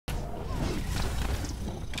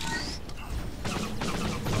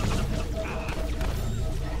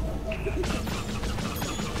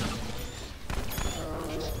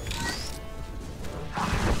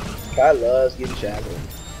guy loves getting shackled.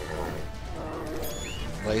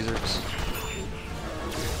 Lasers.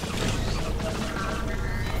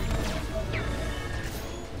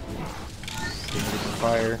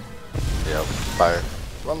 Fire. Yep, fire.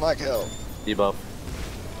 Run like hell. Debuff.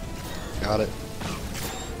 Got it.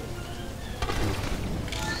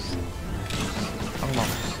 Oh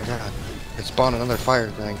my god. It spawned another fire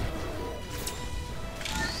thing.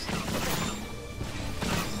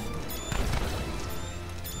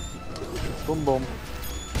 Boom boom.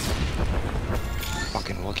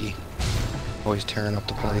 Fucking Wookie. Always tearing up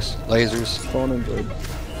the place. Lasers. Spawn and bird.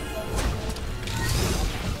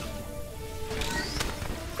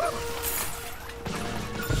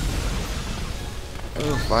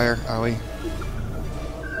 Oh, fire. Owie.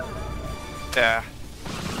 Yeah.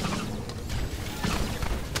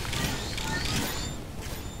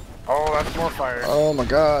 Oh, that's more fire. Oh my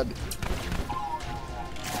god.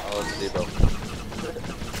 Oh, let's debuff.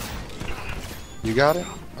 You got it?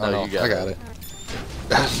 Oh, No, you got I got it.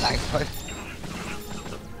 That was like, what?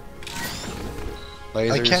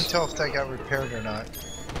 Lasers. I can't tell if that got repaired or not.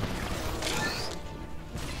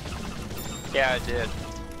 Yeah, I did.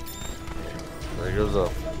 There goes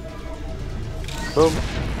up. Boom.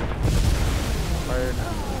 Fired.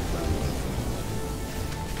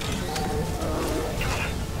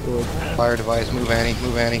 Fire device. Move Annie.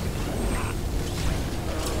 Move Annie.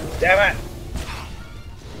 Damn it!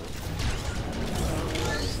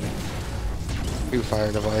 Two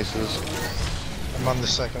fire devices. I'm on the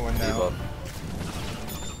second one now. Debuff.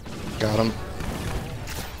 Got him.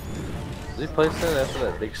 Did he place that after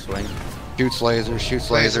that big swing? Shoots lasers. Shoots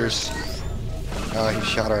lasers. He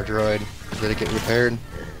shot our droid. Did it get repaired?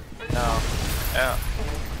 No. Yeah.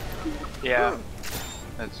 Yeah.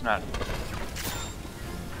 It's not.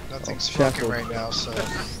 Nothing's Oh, fucking shackled. right now, so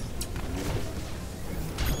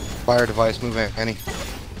Fire device. Move Annie.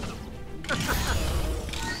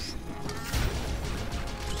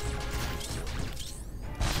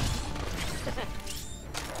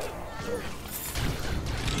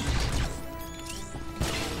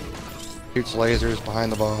 Shoots lasers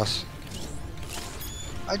behind the boss.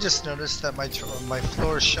 I just noticed that my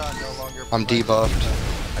floor shot no longer. I'm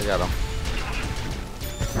debuffed. I got him.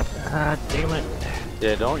 Ah, damn it.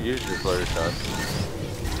 Yeah, don't use your flare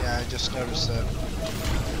shots. Yeah, I just noticed that.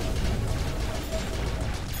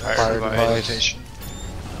 Fire device. Rotation.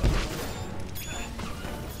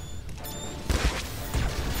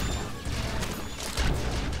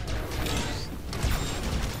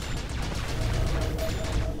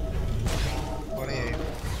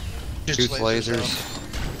 Shoots lasers.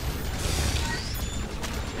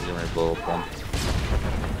 He's gonna blow up one.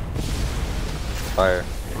 Fire.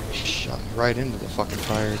 Shot me right into the fucking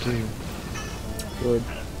fire too. Good.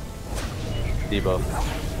 Debuff.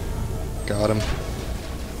 Got him.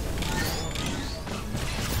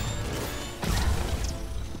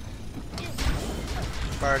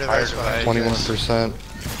 Fire device. Fire behind you. 21%.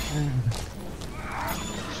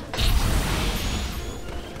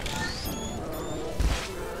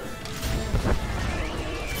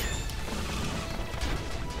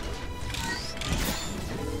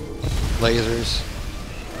 Lasers.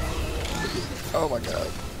 Oh my god.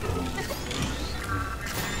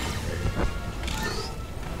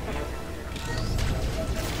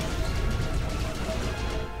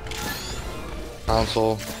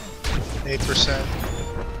 Console. 8%.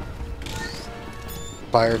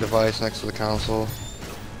 Fire device next to the console. At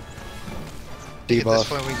this Debuff.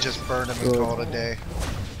 point, we just burn him and call it a day.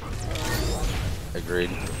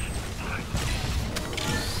 Agreed.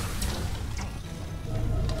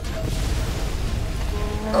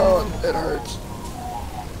 Oh, it hurts.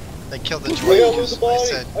 They killed the I gotta loot droid. the body!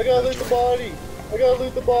 said I gotta no loot the droid. body! I gotta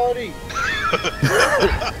loot the body!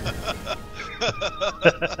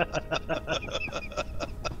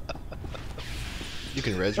 You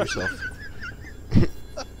can res yourself.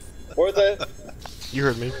 Worth it? You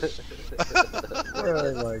heard me.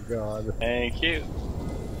 Oh my god. Thank you.